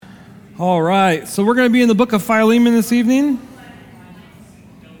All right, so we're going to be in the book of Philemon this evening.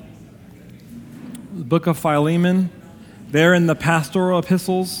 The book of Philemon, there in the pastoral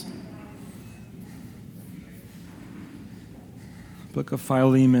epistles. Book of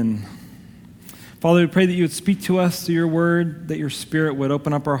Philemon. Father, we pray that you would speak to us through your word, that your Spirit would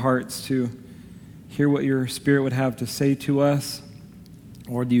open up our hearts to hear what your Spirit would have to say to us.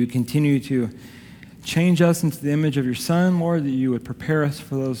 Lord, that you would continue to change us into the image of your Son, Lord, that you would prepare us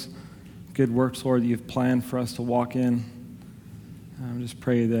for those good works, Lord, that you've planned for us to walk in. Just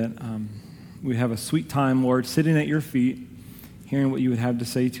pray that we have a sweet time, Lord, sitting at your feet, hearing what you would have to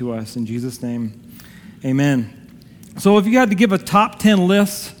say to us. In Jesus' name, amen. So if you had to give a top 10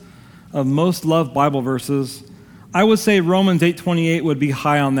 list of most loved Bible verses, I would say Romans 8:28 would be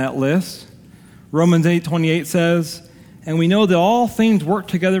high on that list. Romans 8:28 says, "And we know that all things work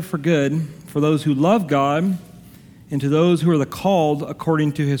together for good for those who love God and to those who are the called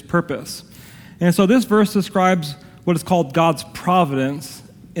according to his purpose." And so this verse describes what is called God's providence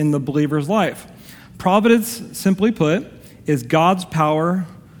in the believer's life. Providence, simply put, is God's power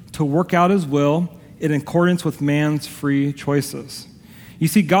to work out his will in accordance with man's free choices. You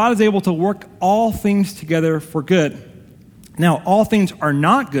see, God is able to work all things together for good. Now, all things are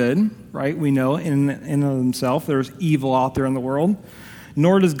not good, right? We know in and of themselves there's evil out there in the world.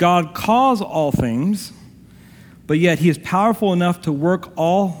 Nor does God cause all things, but yet he is powerful enough to work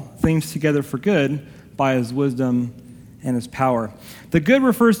all things together for good by his wisdom and his power. The good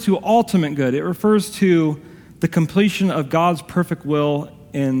refers to ultimate good. It refers to the completion of God's perfect will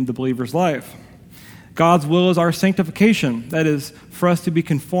in the believer's life. God's will is our sanctification. That is, for us to be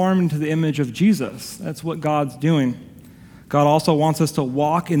conformed to the image of Jesus. That's what God's doing. God also wants us to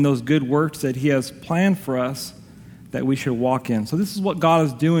walk in those good works that he has planned for us that we should walk in. So this is what God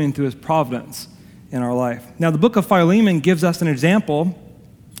is doing through his providence in our life. Now, the book of Philemon gives us an example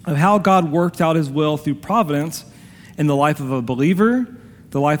of how God worked out his will through providence in the life of a believer,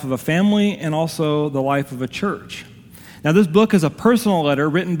 the life of a family, and also the life of a church. Now, this book is a personal letter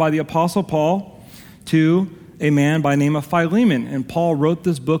written by the Apostle Paul to a man by the name of Philemon. And Paul wrote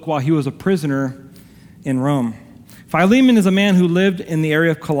this book while he was a prisoner in Rome. Philemon is a man who lived in the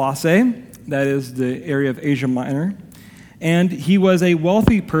area of Colossae, that is the area of Asia Minor, and he was a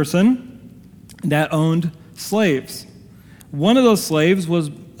wealthy person that owned slaves. One of those slaves was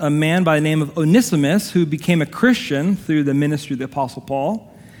a man by the name of Onesimus, who became a Christian through the ministry of the Apostle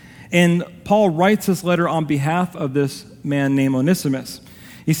Paul. And Paul writes this letter on behalf of this man named Onesimus.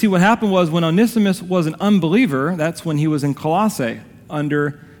 You see, what happened was when Onesimus was an unbeliever, that's when he was in Colossae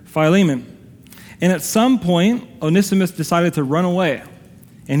under Philemon. And at some point, Onesimus decided to run away.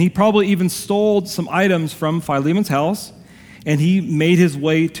 And he probably even stole some items from Philemon's house, and he made his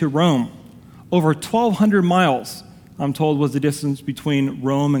way to Rome. Over 1,200 miles, I'm told, was the distance between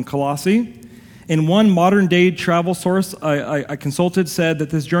Rome and Colossae. And one modern-day travel source I consulted said that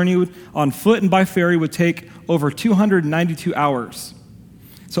this journey on foot and by ferry would take over 292 hours.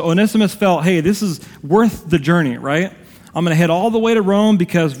 So Onesimus felt, hey, this is worth the journey, right? I'm going to head all the way to Rome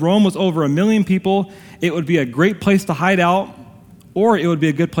because Rome was over 1 million people. It would be a great place to hide out, or it would be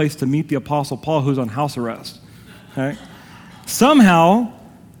a good place to meet the Apostle Paul, who's on house arrest. Okay? Somehow,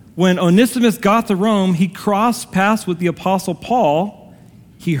 when Onesimus got to Rome, he crossed paths with the Apostle Paul.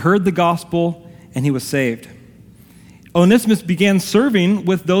 He heard the gospel, and he was saved. Onesimus began serving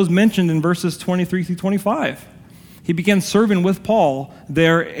with those mentioned in verses 23 through 25. He began serving with Paul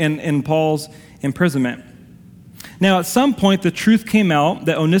there in Paul's imprisonment. Now, at some point, the truth came out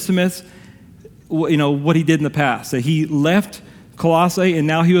that Onesimus, what he did in the past, that he left Colossae, and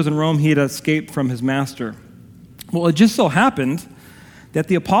now he was in Rome. He had escaped from his master. Well, it just so happened that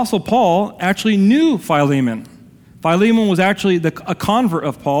the Apostle Paul actually knew Philemon. Philemon was actually a convert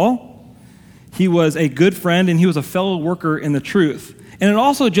of Paul. He was a good friend, and he was a fellow worker in the truth. And it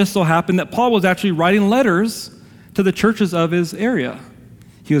also just so happened that Paul was actually writing letters to the churches of his area.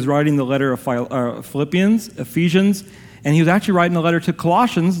 He was writing the letter of Philippians, Ephesians, and he was actually writing a letter to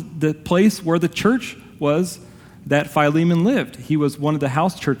Colossians, the place where the church was that Philemon lived. He was one of the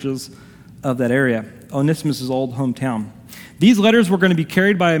house churches of that area, Onesimus' old hometown. These letters were going to be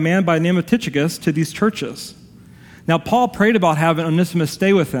carried by a man by the name of Tychicus to these churches. Now, Paul prayed about having Onesimus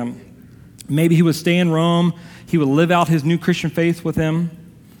stay with him. Maybe he would stay in Rome. He would live out his new Christian faith with him.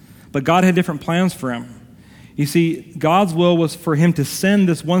 But God had different plans for him. You see, God's will was for him to send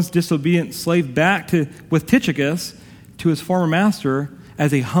this once disobedient slave back with Tychicus to his former master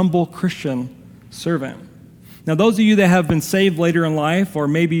as a humble Christian servant. Now, those of you that have been saved later in life, or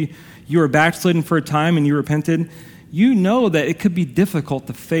maybe you were backslidden for a time and you repented, you know that it could be difficult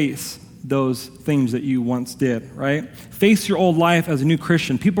to face those things that you once did, right? Face your old life as a new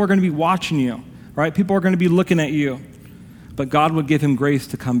Christian. People are going to be watching you, right? People are going to be looking at you. But God would give him grace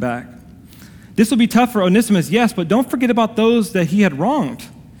to come back. This will be tough for Onesimus, yes, but don't forget about those that he had wronged.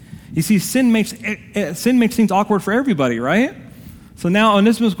 You see, sin makes things awkward for everybody, right? So now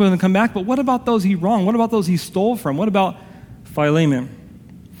Onesimus is going to come back, but what about those he wronged? What about those he stole from? What about Philemon?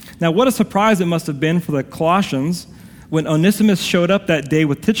 Now, what a surprise it must have been for the Colossians when Onesimus showed up that day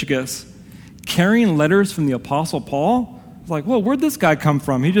with Tychicus, carrying letters from the Apostle Paul. It's like, whoa, where'd this guy come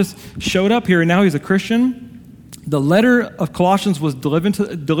from? He just showed up here, and now he's a Christian. The letter of Colossians was delivered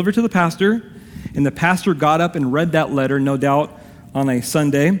to the pastor, and the pastor got up and read that letter, no doubt, on a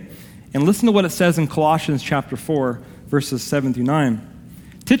Sunday. And listen to what it says in Colossians chapter 4, verses 7 through 9.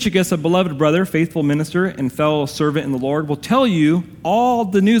 Tychicus, a beloved brother, faithful minister, and fellow servant in the Lord, will tell you all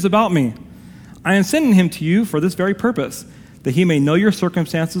the news about me. I am sending him to you for this very purpose, that he may know your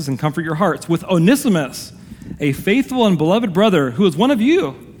circumstances and comfort your hearts. With Onesimus, a faithful and beloved brother who is one of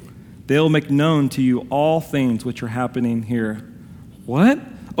you, they will make known to you all things which are happening here. What?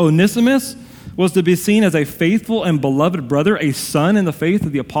 Onesimus was to be seen as a faithful and beloved brother, a son in the faith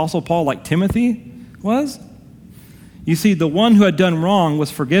of the Apostle Paul like Timothy was? You see, the one who had done wrong was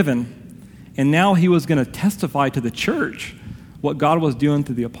forgiven, and now he was going to testify to the church what God was doing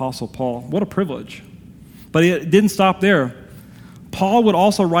through the Apostle Paul. What a privilege. But it didn't stop there. Paul would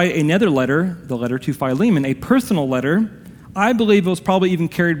also write another letter, the letter to Philemon, a personal letter. I believe it was probably even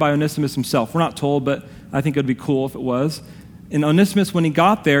carried by Onesimus himself. We're not told, but I think it would be cool if it was. And Onesimus, when he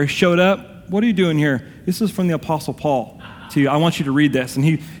got there, showed up. What are you doing here? This is from the Apostle Paul to you. I want you to read this. And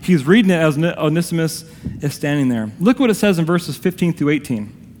he's reading it as Onesimus is standing there. Look what it says in verses 15 through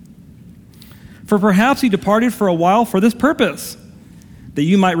 18. For perhaps he departed for a while for this purpose, that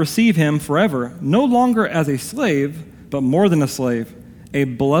you might receive him forever, no longer as a slave, but more than a slave, a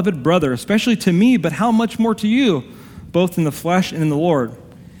beloved brother, especially to me, but how much more to you, both in the flesh and in the Lord.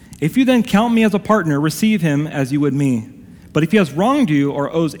 If you then count me as a partner, receive him as you would me. But if he has wronged you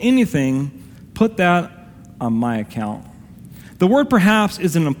or owes anything, put that on my account. The word perhaps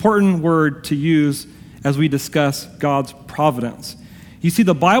is an important word to use as we discuss God's providence. You see,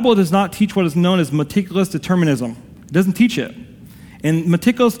 the Bible does not teach what is known as meticulous determinism. It doesn't teach it. And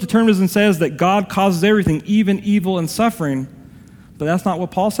meticulous determinism says that God causes everything, even evil and suffering. But that's not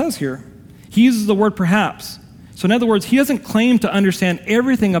what Paul says here. He uses the word perhaps. So in other words, he doesn't claim to understand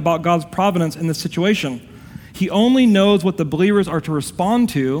everything about God's providence in this situation. He only knows what the believers are to respond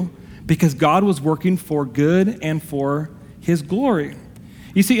to because God was working for good and for his glory.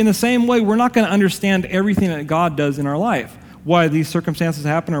 You see, in the same way, we're not going to understand everything that God does in our life, why these circumstances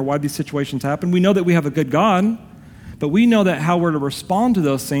happen or why these situations happen. We know that we have a good God, but we know that how we're to respond to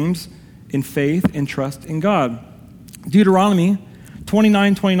those things in faith and trust in God. Deuteronomy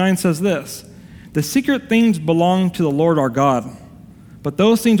 29:29 says this, the secret things belong to the Lord our God, but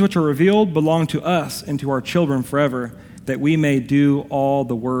those things which are revealed belong to us and to our children forever, that we may do all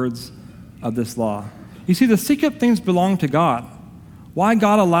the words of this law. You see, the secret things belong to God. Why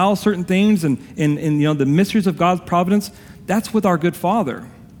God allows certain things and the mysteries of God's providence, that's with our good Father.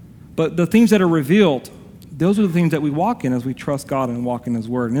 But the things that are revealed, those are the things that we walk in as we trust God and walk in his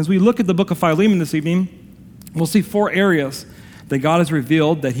word. And as we look at the book of Philemon this evening, we'll see 4 areas that God has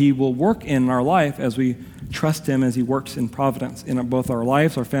revealed that he will work in our life as we trust him as he works in providence in both our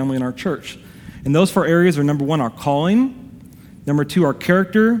lives, our family, and our church. And those 4 areas are, number 1, our calling, number 2, our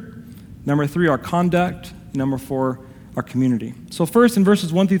character, number 3, our conduct, number 4, our community. So first, in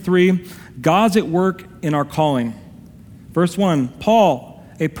verses 1 through 3, God's at work in our calling. Verse 1, Paul,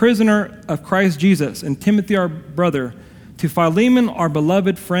 a prisoner of Christ Jesus, and Timothy, our brother, to Philemon, our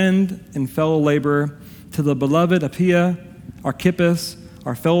beloved friend and fellow laborer, to the beloved Apphia, Archippus,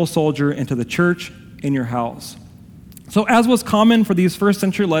 our fellow soldier, and to the church in your house. So as was common for these first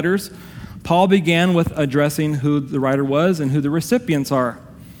century letters, Paul began with addressing who the writer was and who the recipients are.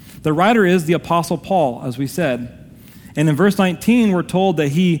 The writer is the Apostle Paul, as we said. And in verse 19, we're told that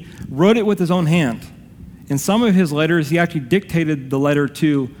he wrote it with his own hand. In some of his letters, he actually dictated the letter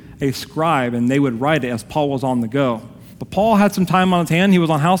to a scribe, and they would write it as Paul was on the go. But Paul had some time on his hand. He was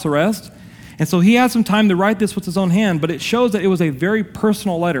on house arrest. And so he had some time to write this with his own hand, but it shows that it was a very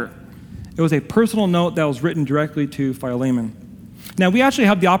personal letter. It was a personal note that was written directly to Philemon. Now, we actually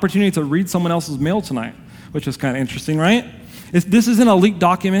have the opportunity to read someone else's mail tonight, which is kind of interesting, right? This isn't a leaked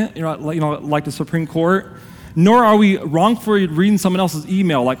document, like the Supreme Court, nor are we wrongfully reading someone else's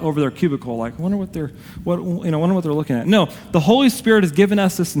email, like over their cubicle, like, wonder what they're looking at. No, the Holy Spirit has given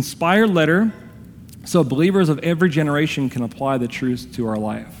us this inspired letter so believers of every generation can apply the truths to our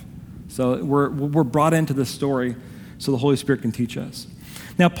life. So we're brought into this story so the Holy Spirit can teach us.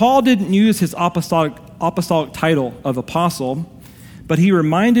 Now, Paul didn't use his apostolic title of apostle, but he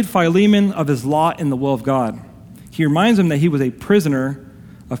reminded Philemon of his lot in the will of God. He reminds him that he was a prisoner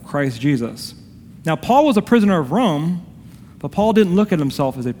of Christ Jesus. Now, Paul was a prisoner of Rome, but Paul didn't look at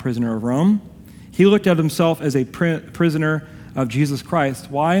himself as a prisoner of Rome. He looked at himself as a prisoner of Jesus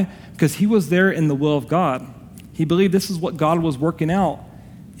Christ. Why? Because he was there in the will of God. He believed this is what God was working out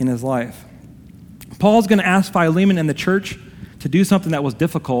in his life. Paul's going to ask Philemon and the church to do something that was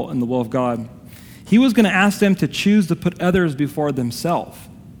difficult in the will of God. He was going to ask them to choose to put others before themselves.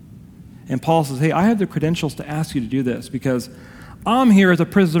 And Paul says, hey, I have the credentials to ask you to do this because I'm here as a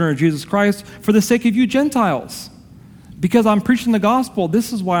prisoner of Jesus Christ for the sake of you Gentiles. Because I'm preaching the gospel,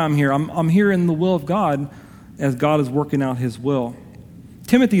 this is why I'm here. I'm here in the will of God as God is working out his will.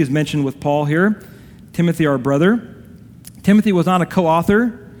 Timothy is mentioned with Paul here. Timothy, our brother. Timothy was not a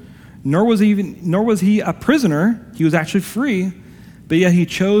co-author, nor was he a prisoner. He was actually free, but yet he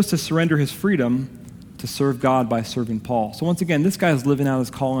chose to surrender his freedom to serve God by serving Paul. So once again, this guy is living out his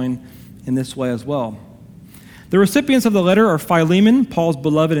calling in this way as well. The recipients of the letter are Philemon, Paul's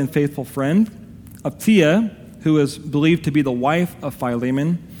beloved and faithful friend, Apphia, who is believed to be the wife of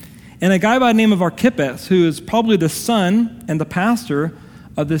Philemon, and a guy by the name of Archippus, who is probably the son and the pastor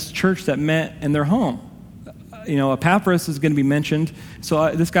of this church that met in their home. Epaphras is going to be mentioned.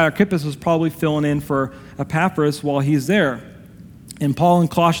 So this guy Archippus was probably filling in for Epaphras while he's there. And Paul in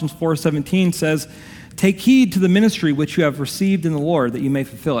Colossians 4:17 says, take heed to the ministry which you have received in the Lord, that you may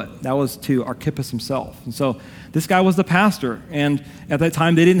fulfill it. That was to Archippus himself. And so this guy was the pastor. And at that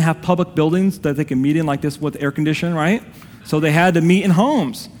time, they didn't have public buildings that they could meet in like this with air conditioning, right? So they had to meet in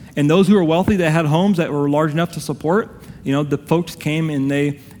homes. And those who were wealthy that had homes that were large enough to support, the folks came and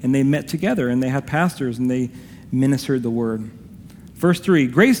they met together and they had pastors and they ministered the word. Verse 3,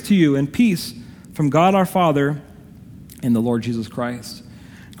 grace to you and peace from God our Father and the Lord Jesus Christ.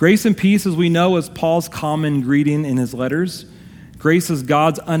 Grace and peace, as we know, is Paul's common greeting in his letters. Grace is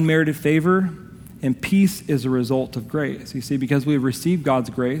God's unmerited favor, and peace is a result of grace. You see, because we have received God's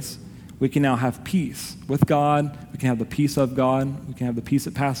grace, we can now have peace with God. We can have the peace of God. We can have the peace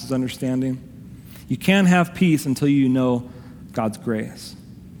that passes understanding. You can't have peace until you know God's grace.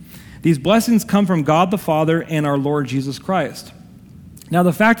 These blessings come from God the Father and our Lord Jesus Christ. Now,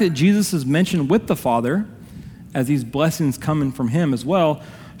 the fact that Jesus is mentioned with the Father, as these blessings coming from him as well,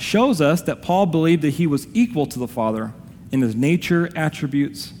 shows us that Paul believed that he was equal to the Father in his nature,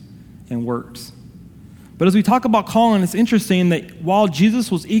 attributes, and works. But as we talk about calling, it's interesting that while Jesus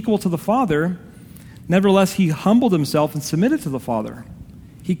was equal to the Father, nevertheless, he humbled himself and submitted to the Father.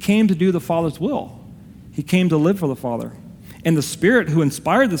 He came to do the Father's will. He came to live for the Father. And the Spirit who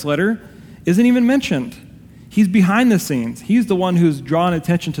inspired this letter isn't even mentioned. He's behind the scenes. He's the one who's drawing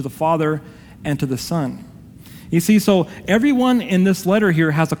attention to the Father and to the Son. You see, so everyone in this letter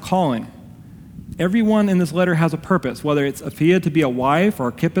here has a calling. Everyone in this letter has a purpose, whether it's Apphia to be a wife or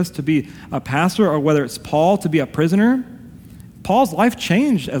Archippus to be a pastor, or whether it's Paul to be a prisoner. Paul's life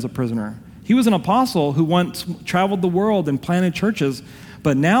changed as a prisoner. He was an apostle who once traveled the world and planted churches,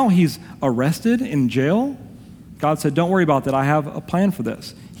 but now he's arrested in jail. God said, don't worry about that. I have a plan for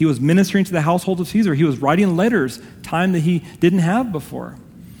this. He was ministering to the household of Caesar. He was writing letters, time that he didn't have before.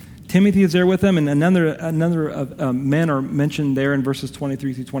 Timothy is there with him, and another men are mentioned there in verses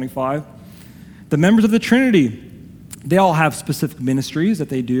 23 through 25. The members of the Trinity, they all have specific ministries that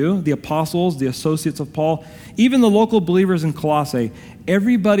they do. The apostles, the associates of Paul, even the local believers in Colossae,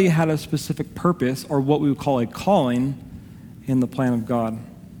 everybody had a specific purpose, or what we would call a calling, in the plan of God.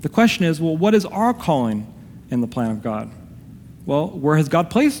 The question is, well, what is our calling in the plan of God? Well, where has God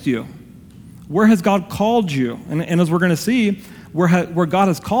placed you? Where has God called you? And as we're going to see, where God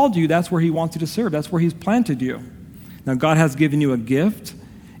has called you, that's where he wants you to serve. That's where he's planted you. Now, God has given you a gift,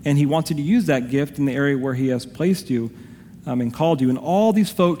 and he wants you to use that gift in the area where he has placed you and called you. And all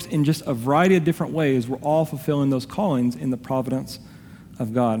these folks, in just a variety of different ways, were all fulfilling those callings in the providence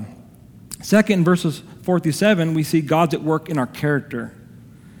of God. Second, in verses 4 through 7, we see God's at work in our character.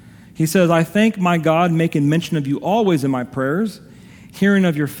 He says, I thank my God, making mention of you always in my prayers, hearing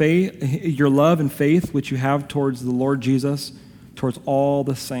of your faith, your love and faith, which you have towards the Lord Jesus, towards all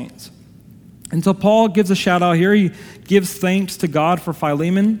the saints. And so Paul gives a shout out here. He gives thanks to God for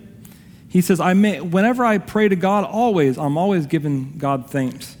Philemon. He says, whenever I pray to God, I'm always giving God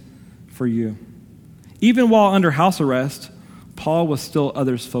thanks for you. Even while under house arrest, Paul was still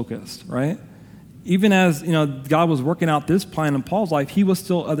others focused, right? Even as God was working out this plan in Paul's life, he was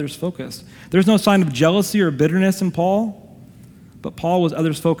still others focused. There's no sign of jealousy or bitterness in Paul, but Paul was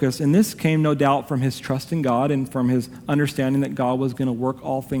others focused, and this came no doubt from his trust in God and from his understanding that God was going to work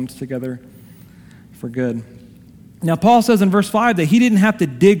all things together for good. Now, Paul says in verse 5 that he didn't have to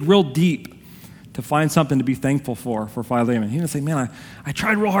dig real deep to find something to be thankful for Philemon. He didn't say, man, I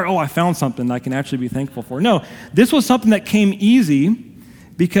tried real hard. Oh, I found something I can actually be thankful for. No, this was something that came easy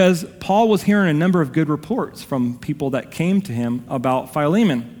because Paul was hearing a number of good reports from people that came to him about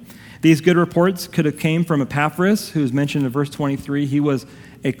Philemon. These good reports could have came from Epaphras, who is mentioned in verse 23. He was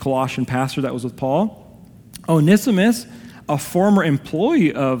a Colossian pastor that was with Paul. Onesimus, a former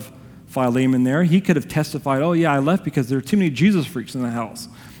employee of Philemon there, he could have testified, oh yeah, I left because there are too many Jesus freaks in the house.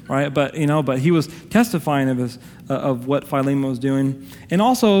 Right, but he was testifying of what Philemon was doing, and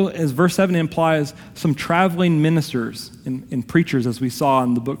also, as verse 7 implies, some traveling ministers and preachers, as we saw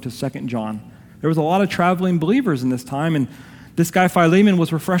in the book to 2 John. There was a lot of traveling believers in this time, and this guy Philemon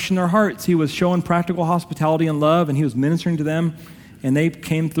was refreshing their hearts. He was showing practical hospitality and love, and he was ministering to them, and they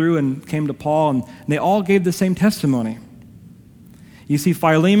came through and came to Paul, and they all gave the same testimony. You see,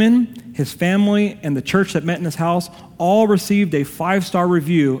 Philemon, his family, and the church that met in his house all received a 5-star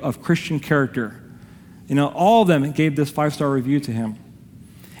review of Christian character. All of them gave this 5-star review to him.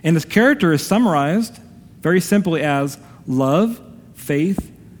 And his character is summarized very simply as love, faith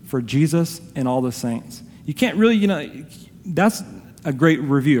for Jesus and all the saints. You can't really, that's a great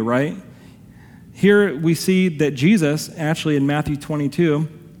review, right? Here we see that Jesus, actually in Matthew 22,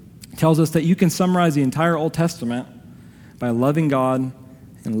 tells us that you can summarize the entire Old Testament by loving God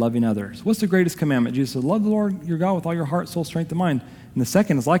and loving others. What's the greatest commandment? Jesus said, love the Lord your God with all your heart, soul, strength, and mind. And the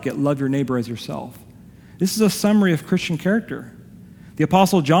second is like it, love your neighbor as yourself. This is a summary of Christian character. The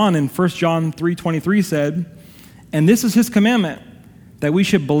Apostle John in 1 John 3:23 said, and this is his commandment, that we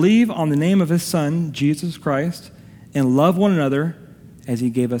should believe on the name of his Son, Jesus Christ, and love one another as he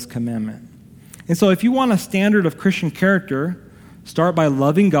gave us commandment. And so if you want a standard of Christian character, start by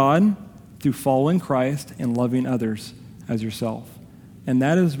loving God through following Christ and loving others as yourself. And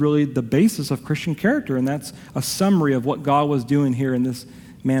that is really the basis of Christian character, and that's a summary of what God was doing here in this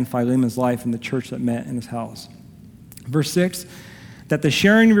man Philemon's life and the church that met in his house. Verse 6, that the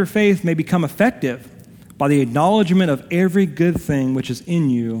sharing of your faith may become effective by the acknowledgement of every good thing which is in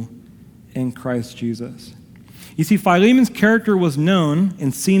you in Christ Jesus. You see, Philemon's character was known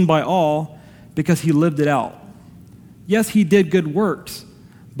and seen by all because he lived it out. Yes, he did good works,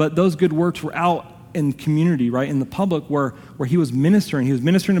 but those good works were out in community, right, in the public where he was ministering. He was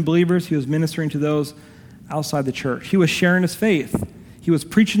ministering to believers. He was ministering to those outside the church. He was sharing his faith. He was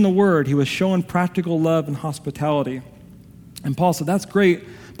preaching the word. He was showing practical love and hospitality. And Paul said, that's great,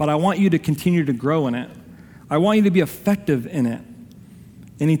 but I want you to continue to grow in it. I want you to be effective in it.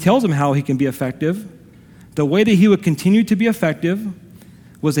 And he tells him how he can be effective. The way that he would continue to be effective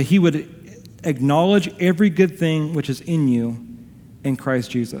was that he would acknowledge every good thing which is in you in Christ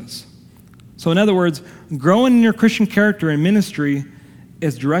Jesus. So in other words, growing in your Christian character and ministry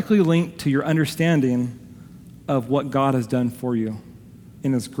is directly linked to your understanding of what God has done for you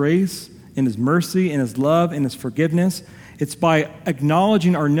in his grace, in his mercy, in his love, in his forgiveness. It's by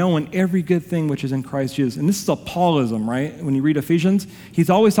acknowledging or knowing every good thing which is in Christ Jesus. And this is a Paulism, right? When you read Ephesians,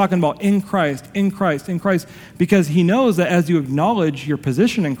 he's always talking about in Christ, in Christ, in Christ, because he knows that as you acknowledge your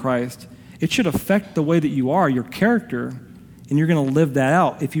position in Christ, it should affect the way that you are, your character, and you're going to live that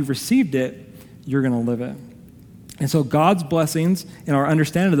out. If you've received it, you're going to live it. And so God's blessings and our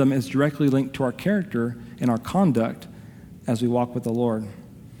understanding of them is directly linked to our character and our conduct as we walk with the Lord.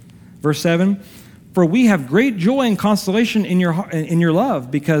 Verse 7, for we have great joy and consolation in your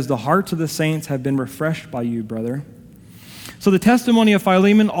love, because the hearts of the saints have been refreshed by you, brother. So the testimony of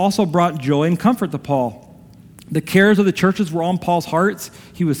Philemon also brought joy and comfort to Paul. The cares of the churches were on Paul's hearts.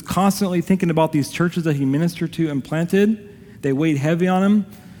 He was constantly thinking about these churches that he ministered to and planted. They weighed heavy on him.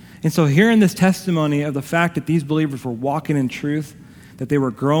 And so hearing this testimony of the fact that these believers were walking in truth, that they were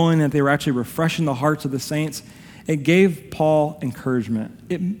growing, that they were actually refreshing the hearts of the saints, it gave Paul encouragement.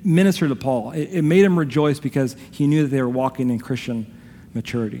 It ministered to Paul. It made him rejoice because he knew that they were walking in Christian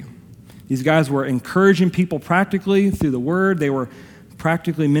maturity. These guys were encouraging people practically through the word. They were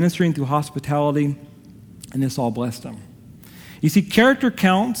practically ministering through hospitality, and this all blessed them. You see, character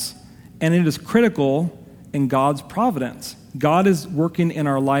counts, and it is critical in God's providence. God is working in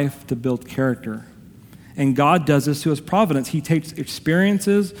our life to build character. And God does this to his providence. He takes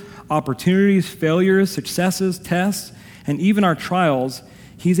experiences, opportunities, failures, successes, tests, and even our trials.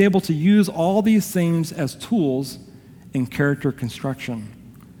 He's able to use all these things as tools in character construction.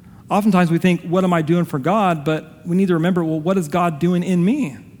 Oftentimes we think, what am I doing for God? But we need to remember, well, what is God doing in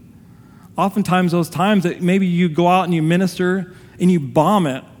me? Oftentimes those times that maybe you go out and you minister and you bomb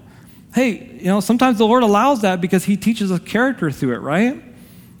it. Hey, sometimes the Lord allows that because he teaches us character through it, right?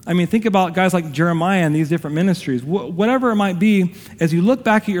 I mean, think about guys like Jeremiah and these different ministries. Whatever it might be, as you look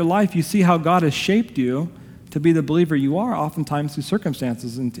back at your life, you see how God has shaped you to be the believer you are, oftentimes through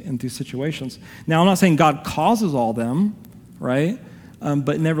circumstances and through situations. Now, I'm not saying God causes all them, right?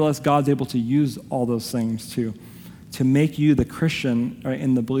 But nevertheless, God's able to use all those things to make you the Christian, right,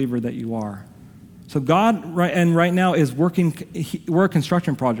 and the believer that you are. So God, right now, is working. We're a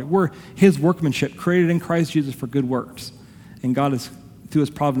construction project. We're His workmanship, created in Christ Jesus for good works. And God is, through His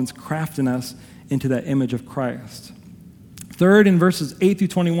providence, crafting us into that image of Christ. Third, in verses 8 through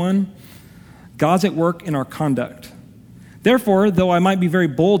 21, God's at work in our conduct. Therefore, though I might be very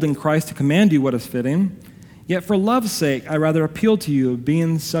bold in Christ to command you what is fitting, yet for love's sake I rather appeal to you,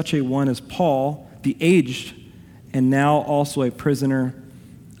 being such a one as Paul, the aged, and now also a prisoner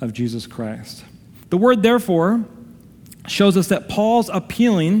of Jesus Christ. The word therefore shows us that Paul's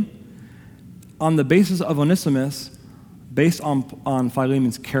appealing on the basis of Onesimus based on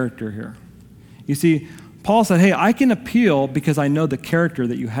Philemon's character here. You see, Paul said, hey, I can appeal because I know the character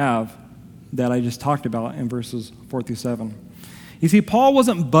that you have that I just talked about in verses 4 through 7. You see, Paul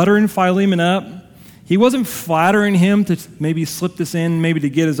wasn't buttering Philemon up. He wasn't flattering him to maybe slip this in, maybe to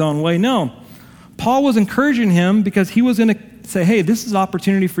get his own way. No. Paul was encouraging him because he was going to say, hey, this is an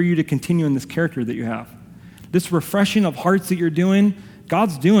opportunity for you to continue in this character that you have. This refreshing of hearts that you're doing,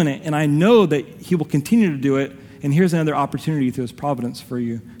 God's doing it, and I know that He will continue to do it, and here's another opportunity through His providence for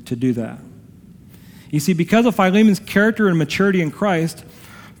you to do that. You see, because of Philemon's character and maturity in Christ,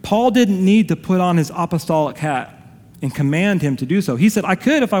 Paul didn't need to put on his apostolic hat and command him to do so. He said, I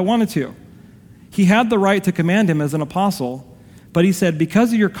could if I wanted to. He had the right to command him as an apostle, but he said,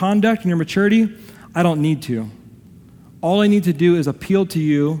 because of your conduct and your maturity, I don't need to. All I need to do is appeal to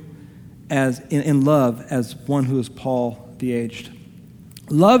you as in love as one who is Paul the aged.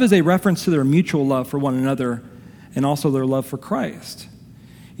 Love is a reference to their mutual love for one another and also their love for Christ.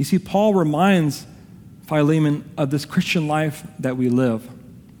 You see, Paul reminds Philemon of this Christian life that we live.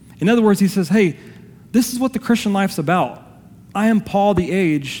 In other words, he says, hey, this is what the Christian life's about. I am Paul the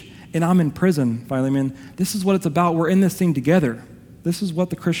aged, and I'm in prison, Philemon. This is what it's about. We're in this thing together. This is what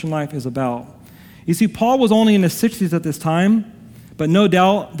the Christian life is about. You see, Paul was only in his 60s at this time, but no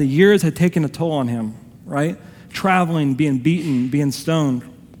doubt the years had taken a toll on him, right? Traveling, being beaten, being stoned.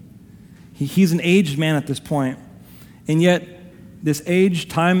 He's an aged man at this point. And yet, this aged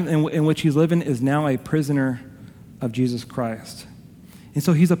time in which he's living is now a prisoner of Jesus Christ. And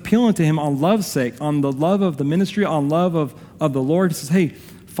so he's appealing to him on love's sake, on the love of the ministry, on love of the Lord. He says, hey,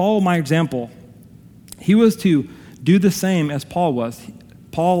 follow my example. He was to do the same as Paul was.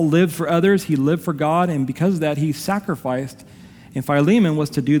 Paul lived for others, he lived for God, and because of that, he sacrificed. And Philemon was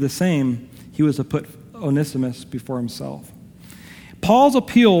to do the same. He was to put Onesimus before himself. Paul's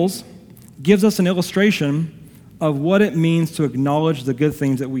appeals gives us an illustration of what it means to acknowledge the good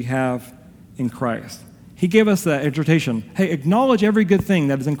things that we have in Christ. He gave us that exhortation. Hey, acknowledge every good thing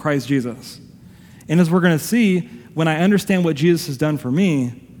that is in Christ Jesus. And as we're going to see, when I understand what Jesus has done for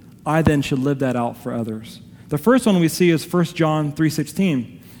me, I then should live that out for others. The first one we see is 1 John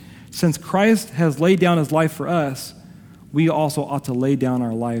 3:16. Since Christ has laid down his life for us, we also ought to lay down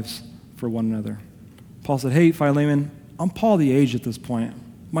our lives for one another. Paul said, hey, Philemon, I'm Paul the aged at this point.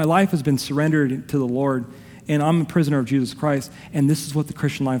 My life has been surrendered to the Lord, and I'm a prisoner of Jesus Christ, and this is what the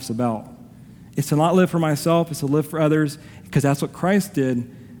Christian life's about. It's to not live for myself, it's to live for others, because that's what Christ did,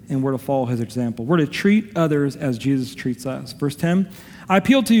 and we're to follow his example. We're to treat others as Jesus treats us. Verse 10, I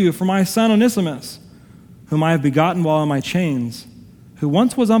appeal to you for my son Onesimus, whom I have begotten while in my chains, who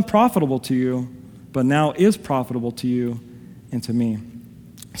once was unprofitable to you, but now is profitable to you and to me.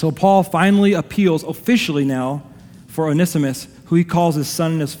 So Paul finally appeals officially now for Onesimus, who he calls his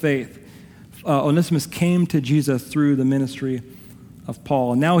son in his faith. Onesimus came to Jesus through the ministry of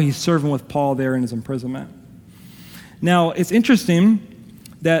Paul, and now he's serving with Paul there in his imprisonment. Now, it's interesting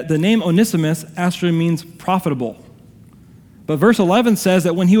that the name Onesimus actually means profitable. But verse 11 says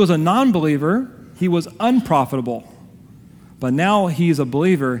that when he was a non-believer, he was unprofitable. But now he's a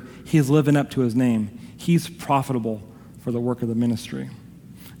believer, he's living up to his name. He's profitable for the work of the ministry.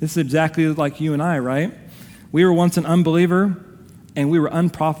 This is exactly like you and I, right? We were once an unbeliever, and we were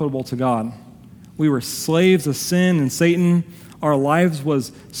unprofitable to God. We were slaves of sin and Satan. Our lives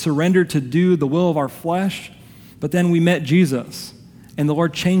was surrendered to do the will of our flesh. But then we met Jesus, and the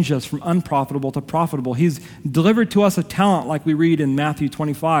Lord changed us from unprofitable to profitable. He's delivered to us a talent like we read in Matthew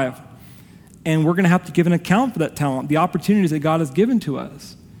 25. And we're going to have to give an account for that talent, the opportunities that God has given to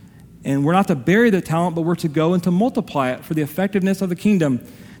us. And we're not to bury the talent, but we're to go and to multiply it for the effectiveness of the kingdom,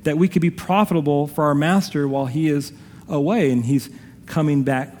 that we could be profitable for our master while he is away and he's coming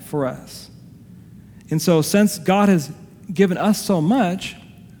back for us. And so since God has given us so much,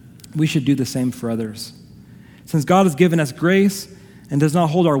 we should do the same for others. Since God has given us grace and does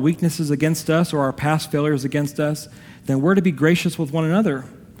not hold our weaknesses against us or our past failures against us, then we're to be gracious with one another,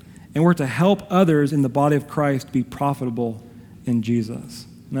 and we're to help others in the body of Christ be profitable in Jesus.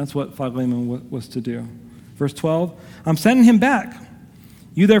 And that's what Philemon was to do. Verse 12, I'm sending him back.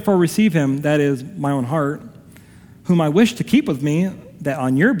 You therefore receive him, that is, my own heart, whom I wish to keep with me, that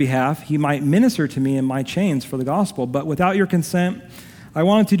on your behalf he might minister to me in my chains for the gospel. But without your consent, I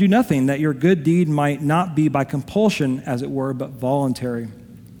wanted to do nothing, that your good deed might not be by compulsion, as it were, but voluntary.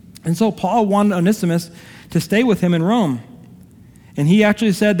 And so Paul wanted Onesimus to stay with him in Rome. And he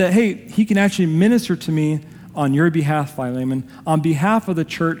actually said that, hey, he can actually minister to me on your behalf, Philemon, on behalf of the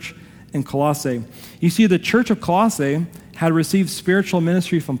church in Colossae. You see, the church of Colossae had received spiritual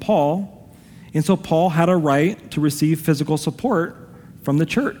ministry from Paul, and so Paul had a right to receive physical support from the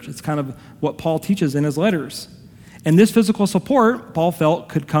church. It's kind of what Paul teaches in his letters. And this physical support, Paul felt,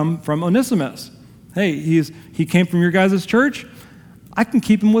 could come from Onesimus. Hey, he came from your guys' church. I can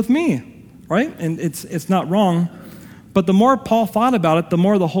keep him with me, right? And it's not wrong. But the more Paul thought about it, the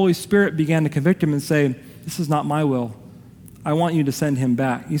more the Holy Spirit began to convict him and say, this is not my will. I want you to send him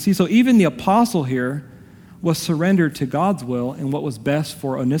back. You see, so even the apostle here was surrendered to God's will and what was best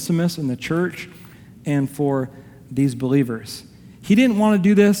for Onesimus and the church and for these believers. He didn't want to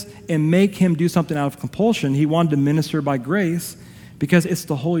do this and make him do something out of compulsion. He wanted to minister by grace because it's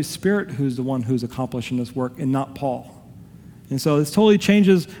the Holy Spirit who's the one who's accomplishing this work and not Paul. And so this totally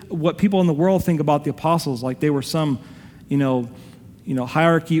changes what people in the world think about the apostles, like they were some,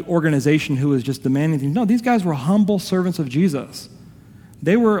 hierarchy organization who was just demanding things. No, these guys were humble servants of Jesus.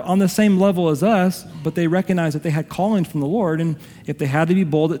 They were on the same level as us, but they recognized that they had calling from the Lord, and if they had to be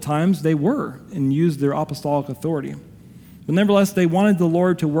bold at times, they were, and used their apostolic authority. But nevertheless, they wanted the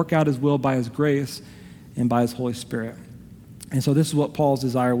Lord to work out his will by his grace and by his Holy Spirit. And so this is what Paul's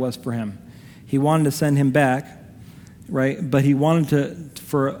desire was for him. He wanted to send him back, right? But he wanted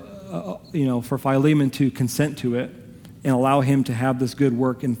for Philemon to consent to it and allow him to have this good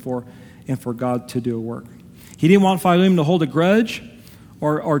work and for God to do a work. He didn't want Philemon to hold a grudge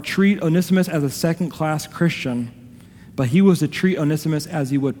or treat Onesimus as a second-class Christian, but he was to treat Onesimus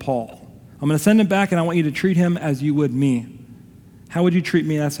as he would Paul. I'm going to send him back, and I want you to treat him as you would me. How would you treat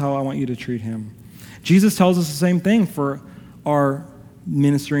me? That's how I want you to treat him. Jesus tells us the same thing for our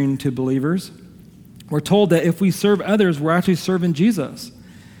ministering to believers. We're told that if we serve others, we're actually serving Jesus.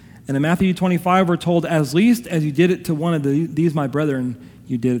 And in Matthew 25, we're told, as least as you did it to one of these my brethren,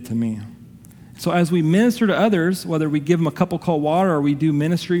 you did it to me. So as we minister to others, whether we give them a cup of cold water or we do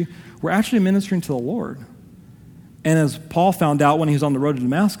ministry, we're actually ministering to the Lord. And as Paul found out when he was on the road to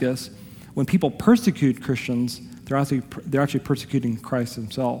Damascus, when people persecute Christians, they're actually persecuting Christ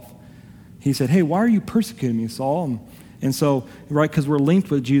himself. He said, hey, why are you persecuting me, Saul? And so, right, because we're linked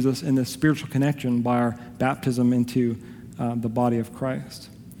with Jesus in this spiritual connection by our baptism into the body of Christ.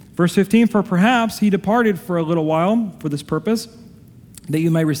 Verse 15, for perhaps he departed for a little while for this purpose, that you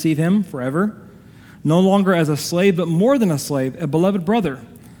may receive him forever, no longer as a slave, but more than a slave, a beloved brother,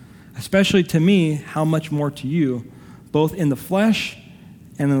 especially to me, how much more to you, both in the flesh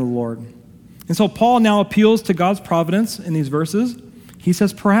and in the Lord. And so Paul now appeals to God's providence in these verses. He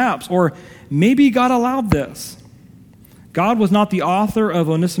says perhaps, or maybe God allowed this. God was not the author of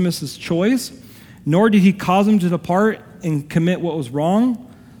Onesimus' choice, nor did he cause him to depart and commit what was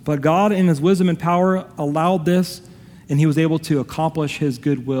wrong, but God in his wisdom and power allowed this, and he was able to accomplish his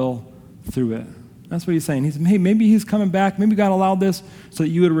good will through it. That's what he's saying. He's, hey, maybe he's coming back. Maybe God allowed this so that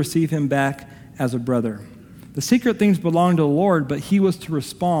you would receive him back as a brother. The secret things belong to the Lord, but he was to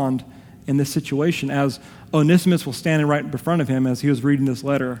respond in this situation as Onesimus was standing right in front of him as he was reading this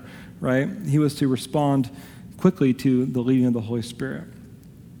letter, right? He was to respond quickly to the leading of the Holy Spirit.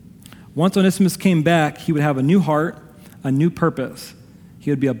 Once Onesimus came back, he would have a new heart, a new purpose. He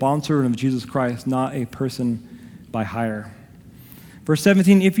would be a bondservant of Jesus Christ, not a person by hire. Verse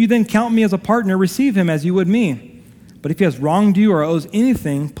 17, if you then count me as a partner, receive him as you would me. But if he has wronged you or owes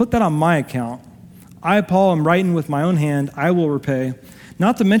anything, put that on my account. I, Paul, am writing with my own hand, I will repay.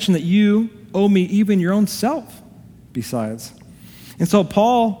 Not to mention that you owe me even your own self besides. And so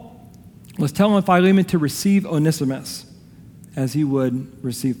Paul was telling Philemon to receive Onesimus as he would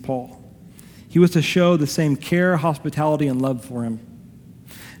receive Paul. He was to show the same care, hospitality, and love for him.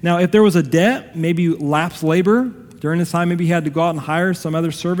 Now, if there was a debt, maybe lapsed labor, during this time, maybe he had to go out and hire some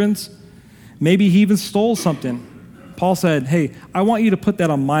other servants. Maybe he even stole something. Paul said, hey, I want you to put that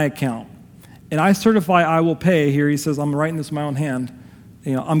on my account. And I certify I will pay. Here he says, I'm writing this in my own hand.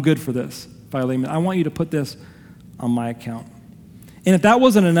 I'm good for this, Philemon. I want you to put this on my account. And if that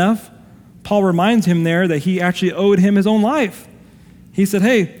wasn't enough, Paul reminds him there that he actually owed him his own life. He said,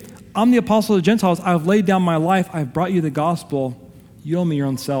 hey, I'm the apostle of the Gentiles. I've laid down my life. I've brought you the gospel. You owe me your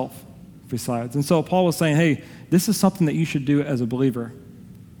own self besides. And so Paul was saying, hey, this is something that you should do as a believer.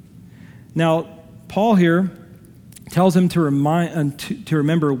 Now, Paul here tells him to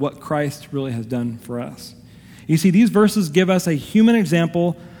remember what Christ really has done for us. You see, these verses give us a human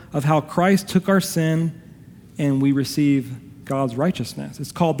example of how Christ took our sin and we receive God's righteousness.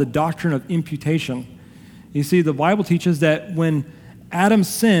 It's called the doctrine of imputation. You see, the Bible teaches that when Adam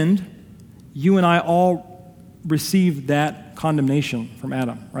sinned, you and I all received that condemnation from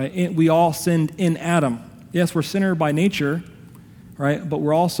Adam, right? We all sinned in Adam. Yes, we're sinner by nature, right? But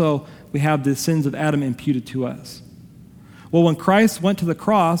we have the sins of Adam imputed to us. Well, when Christ went to the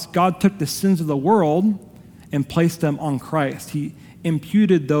cross, God took the sins of the world and placed them on Christ. He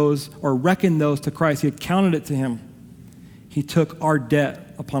imputed those or reckoned those to Christ. He accounted it to him. He took our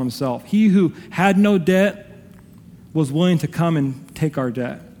debt upon himself. He who had no debt was willing to come and take our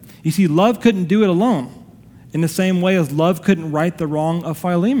debt. You see, love couldn't do it alone, in the same way as love couldn't right the wrong of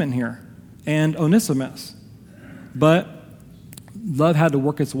Philemon here and Onesimus. But love had to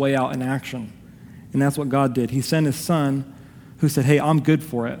work its way out in action, and that's what God did. He sent his son who said, hey, I'm good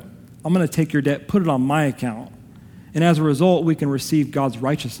for it. I'm going to take your debt, put it on my account. And as a result, we can receive God's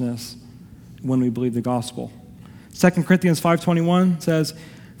righteousness when we believe the gospel. 2 Corinthians 5:21 says,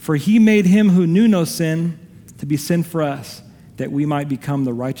 for he made him who knew no sin to be sin for us, that we might become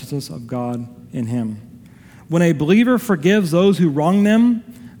the righteousness of God in him. When a believer forgives those who wrong them,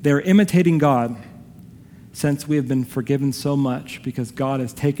 they are imitating God, since we have been forgiven so much, because God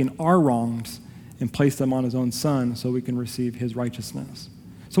has taken our wrongs and placed them on his own son so we can receive his righteousness.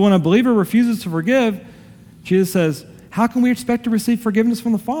 So when a believer refuses to forgive, Jesus says, how can we expect to receive forgiveness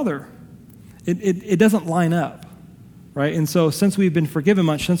from the Father? It doesn't line up, right? And so since we've been forgiven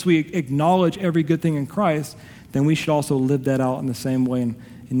much, since we acknowledge every good thing in Christ, then we should also live that out in the same way. And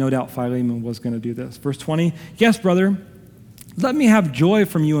no doubt Philemon was going to do this. Verse 20, yes, brother, let me have joy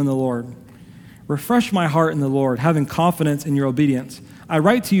from you in the Lord. Refresh my heart in the Lord, having confidence in your obedience. I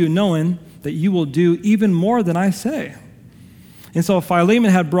write to you knowing that you will do even more than I say. And so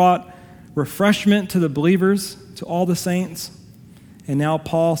Philemon had brought refreshment to the believers, to all the saints. And now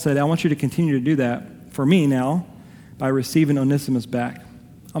Paul said, I want you to continue to do that for me now by receiving Onesimus back.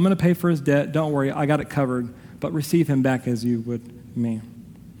 I'm going to pay for his debt. Don't worry, I got it covered. But receive him back as you would me.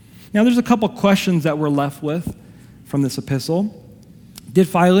 Now there's a couple questions that we're left with from this epistle. Did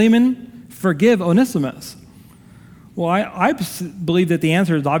Philemon forgive Onesimus? Well, I believe that the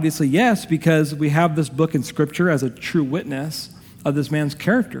answer is obviously yes, because we have this book in Scripture as a true witness of this man's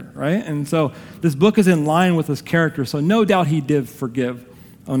character, right? And so this book is in line with his character, so no doubt he did forgive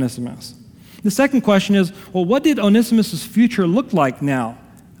Onesimus. The second question is, well, what did Onesimus' future look like now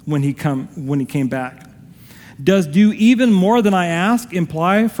when he came back? Does do even more than I ask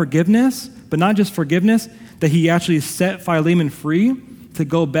imply forgiveness, but not just forgiveness, that he actually set Philemon free to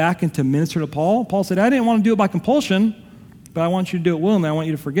go back and to minister to Paul? Paul said, I didn't want to do it by compulsion, but I want you to do it willingly. I want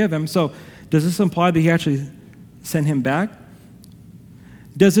you to forgive him. So does this imply that he actually sent him back?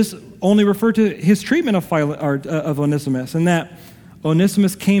 Does this only refer to his treatment of Onesimus, and that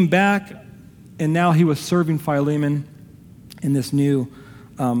Onesimus came back and now he was serving Philemon in this new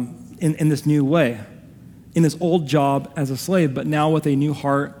in this new way, in his old job as a slave, but now with a new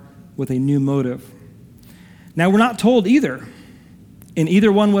heart, with a new motive? Now we're not told either, and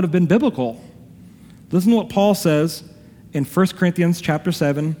either one would have been biblical. Listen to what Paul says in 1 Corinthians chapter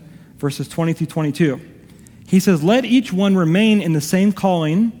 7, verses 20 through 22. He says, let each one remain in the same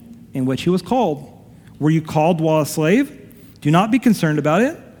calling in which he was called. Were you called while a slave? Do not be concerned about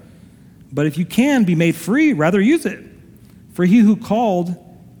it. But if you can be made free, rather use it. For he who is called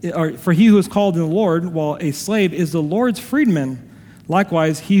in the Lord while a slave is the Lord's freedman.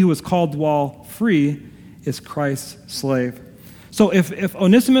 Likewise, he who is called while free is Christ's slave. So if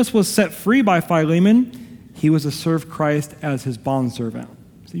Onesimus was set free by Philemon, he was to serve Christ as his bondservant.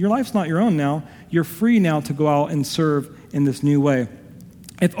 So your life's not your own now. You're free now to go out and serve in this new way.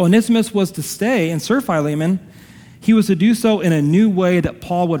 If Onesimus was to stay and serve Philemon, he was to do so in a new way that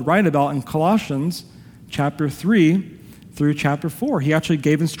Paul would write about in Colossians chapter 3 through chapter 4. He actually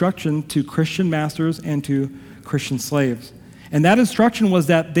gave instruction to Christian masters and to Christian slaves. And that instruction was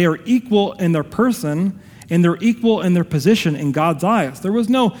that they are equal in their person and they're equal in their position in God's eyes. There was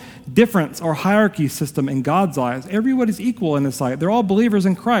no difference or hierarchy system in God's eyes. Everybody's equal in his sight. They're all believers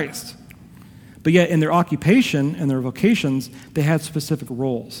in Christ. But yet in their occupation and their vocations, they had specific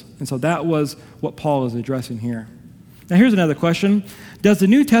roles. And so that was what Paul is addressing here. Now here's another question. Does the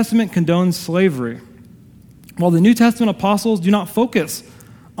New Testament condone slavery? Well, the New Testament apostles do not focus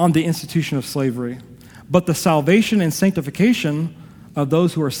on the institution of slavery, but the salvation and sanctification of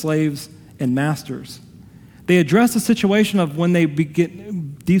those who are slaves and masters. They address the situation of when they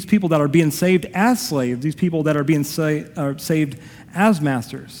get these people that are being saved as slaves, these people that are being saved as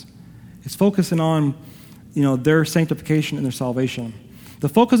masters. It's focusing on, their sanctification and their salvation. The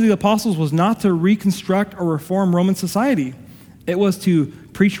focus of the apostles was not to reconstruct or reform Roman society. It was to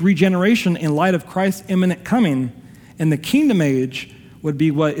preach regeneration in light of Christ's imminent coming, and the kingdom age would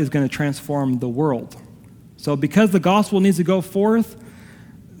be what is going to transform the world. So because the gospel needs to go forth,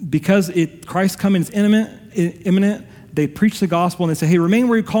 because Christ's coming is imminent, they preach the gospel and they say, hey, remain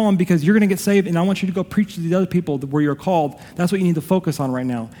where you're called because you're going to get saved, and I want you to go preach to the other people where you're called. That's what you need to focus on right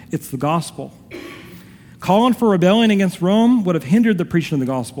now. It's the gospel. Calling for rebellion against Rome would have hindered the preaching of the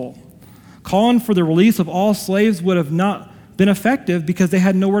gospel. Calling for the release of all slaves would have not been effective because they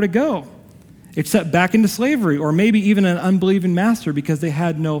had nowhere to go, except back into slavery, or maybe even an unbelieving master because they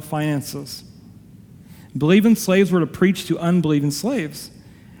had no finances. Believing slaves were to preach to unbelieving slaves,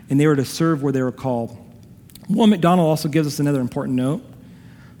 and they were to serve where they were called. Will McDonald also gives us another important note.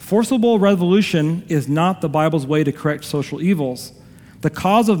 Forcible revolution is not the Bible's way to correct social evils. The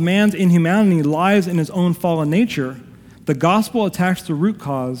cause of man's inhumanity lies in his own fallen nature. The gospel attacks the root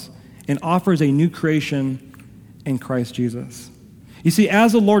cause and offers a new creation in Christ Jesus. You see,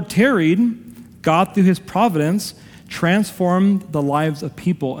 as the Lord tarried, God, through his providence, transformed the lives of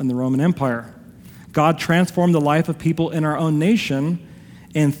people in the Roman Empire. God transformed the life of people in our own nation,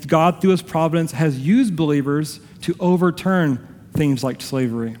 and God, through his providence, has used believers to overturn things like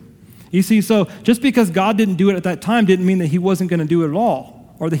slavery. You see, so just because God didn't do it at that time didn't mean that he wasn't going to do it at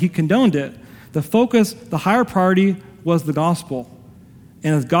all or that he condoned it. The focus, the higher priority was the gospel.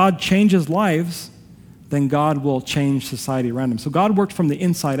 And as God changes lives, then God will change society around him. So God works from the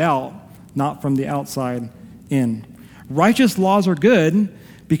inside out, not from the outside in. Righteous laws are good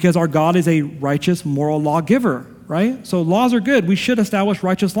because our God is a righteous moral lawgiver, right? So laws are good. We should establish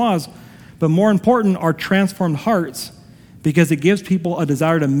righteous laws. But more important are transformed hearts, because it gives people a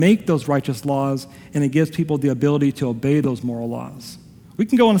desire to make those righteous laws, and it gives people the ability to obey those moral laws. We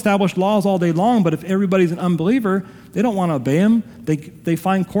can go and establish laws all day long, but if everybody's an unbeliever, they don't want to obey them. They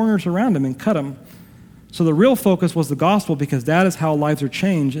find corners around them and cut them. So the real focus was the gospel, because that is how lives are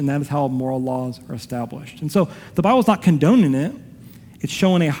changed, and that is how moral laws are established. And so the Bible's not condoning it. It's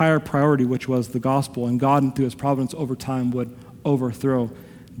showing a higher priority, which was the gospel, and God, through his providence over time, would overthrow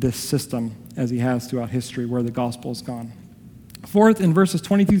this system as he has throughout history where the gospel has gone. Fourth, in verses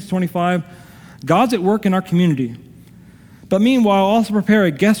 22 to 25, God's at work in our community. But meanwhile, also prepare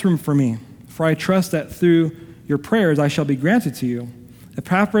a guest room for me, for I trust that through your prayers I shall be granted to you.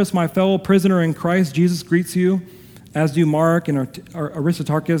 Epaphras, my fellow prisoner in Christ Jesus, greets you, as do Mark and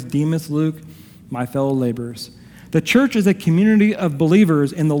Aristarchus, Demas, Luke, my fellow laborers. The church is a community of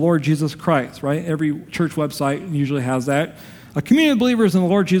believers in the Lord Jesus Christ, right? Every church website usually has that. A community of believers in the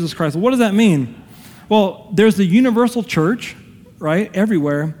Lord Jesus Christ. What does that mean? Well, there's the universal church, right,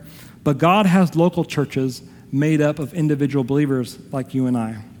 everywhere, but God has local churches made up of individual believers like you and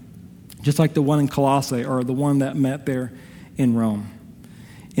I, just like the one in Colossae or the one that met there in Rome.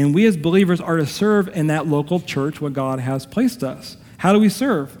 And we as believers are to serve in that local church where God has placed us. How do we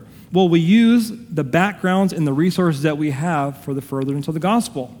serve? Well, we use the backgrounds and the resources that we have for the furtherance of the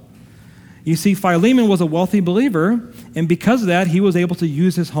gospel. You see, Philemon was a wealthy believer, and because of that, he was able to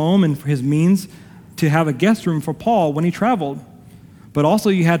use his home and his means to have a guest room for Paul when he traveled. But also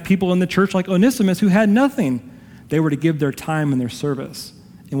you had people in the church like Onesimus who had nothing. They were to give their time and their service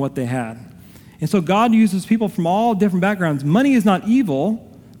in what they had. And so God uses people from all different backgrounds. Money is not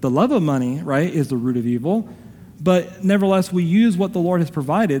evil. The love of money, right, is the root of evil. But nevertheless, we use what the Lord has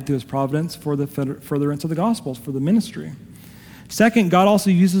provided through his providence for the furtherance of the gospel, for the ministry. Second, God also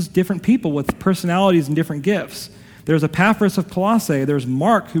uses different people with personalities and different gifts. There's Epaphras of Colossae. There's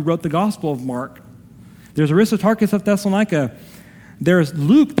Mark, who wrote the Gospel of Mark. There's Aristarchus of Thessalonica. There's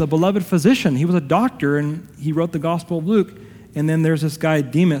Luke, the beloved physician. He was a doctor, and he wrote the Gospel of Luke. And then there's this guy,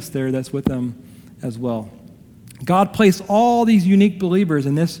 Demas, there that's with them as well. God placed all these unique believers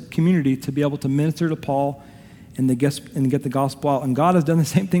in this community to be able to minister to Paul and get the gospel out. And God has done the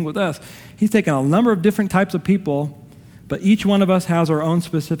same thing with us. He's taken a number of different types of people, but each one of us has our own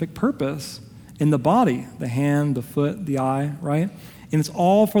specific purpose in the body, the hand, the foot, the eye, right? And it's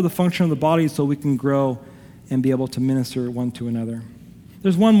all for the function of the body so we can grow and be able to minister one to another.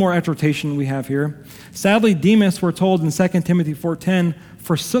 There's one more exhortation we have here. Sadly, Demas, we're told in 2 Timothy 4:10,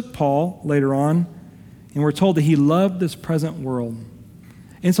 forsook Paul later on, and we're told that he loved this present world.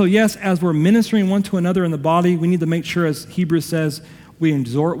 And so, yes, as we're ministering one to another in the body, we need to make sure, as Hebrews says, we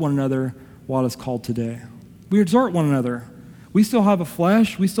exhort one another while it's called today. We exhort one another. We still have a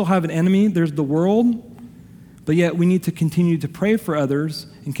flesh. We still have an enemy. There's the world. But yet we need to continue to pray for others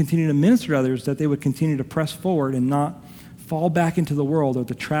and continue to minister to others that they would continue to press forward and not fall back into the world or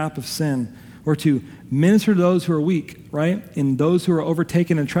the trap of sin, or to minister to those who are weak, right? And those who are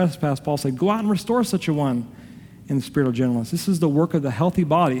overtaken in trespass, Paul said, go out and restore such a one in the spirit of gentleness. This is the work of the healthy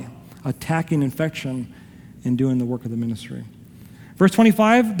body, attacking infection and doing the work of the ministry. Verse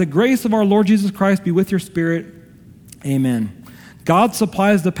 25, the grace of our Lord Jesus Christ be with your spirit. Amen. God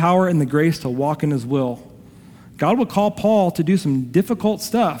supplies the power and the grace to walk in his will. God will call Paul to do some difficult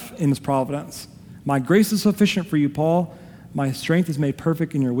stuff in his providence. My grace is sufficient for you, Paul. My strength is made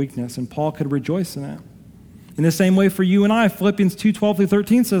perfect in your weakness. And Paul could rejoice in it. In the same way for you and I, Philippians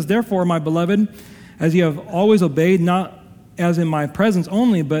 2:12-13 says, therefore, my beloved, as you have always obeyed, not as in my presence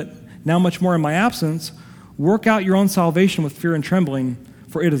only, but now much more in my absence, work out your own salvation with fear and trembling,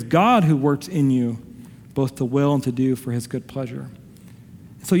 for it is God who works in you, both to will and to do for his good pleasure.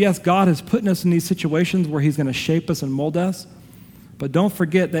 So yes, God has put us in these situations where he's going to shape us and mold us, but don't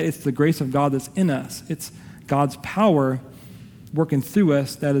forget that it's the grace of God that's in us. It's God's power working through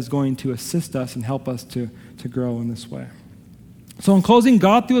us that is going to assist us and help us to grow in this way. So in closing,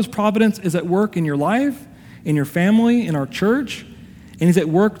 God through his providence is at work in your life, in your family, in our church, and he's at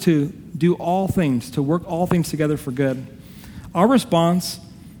work to do all things, to work all things together for good. Our response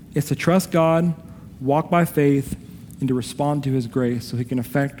is to trust God, walk by faith, and to respond to his grace so he can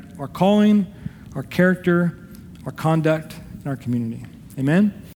affect our calling, our character, our conduct, and our community. Amen?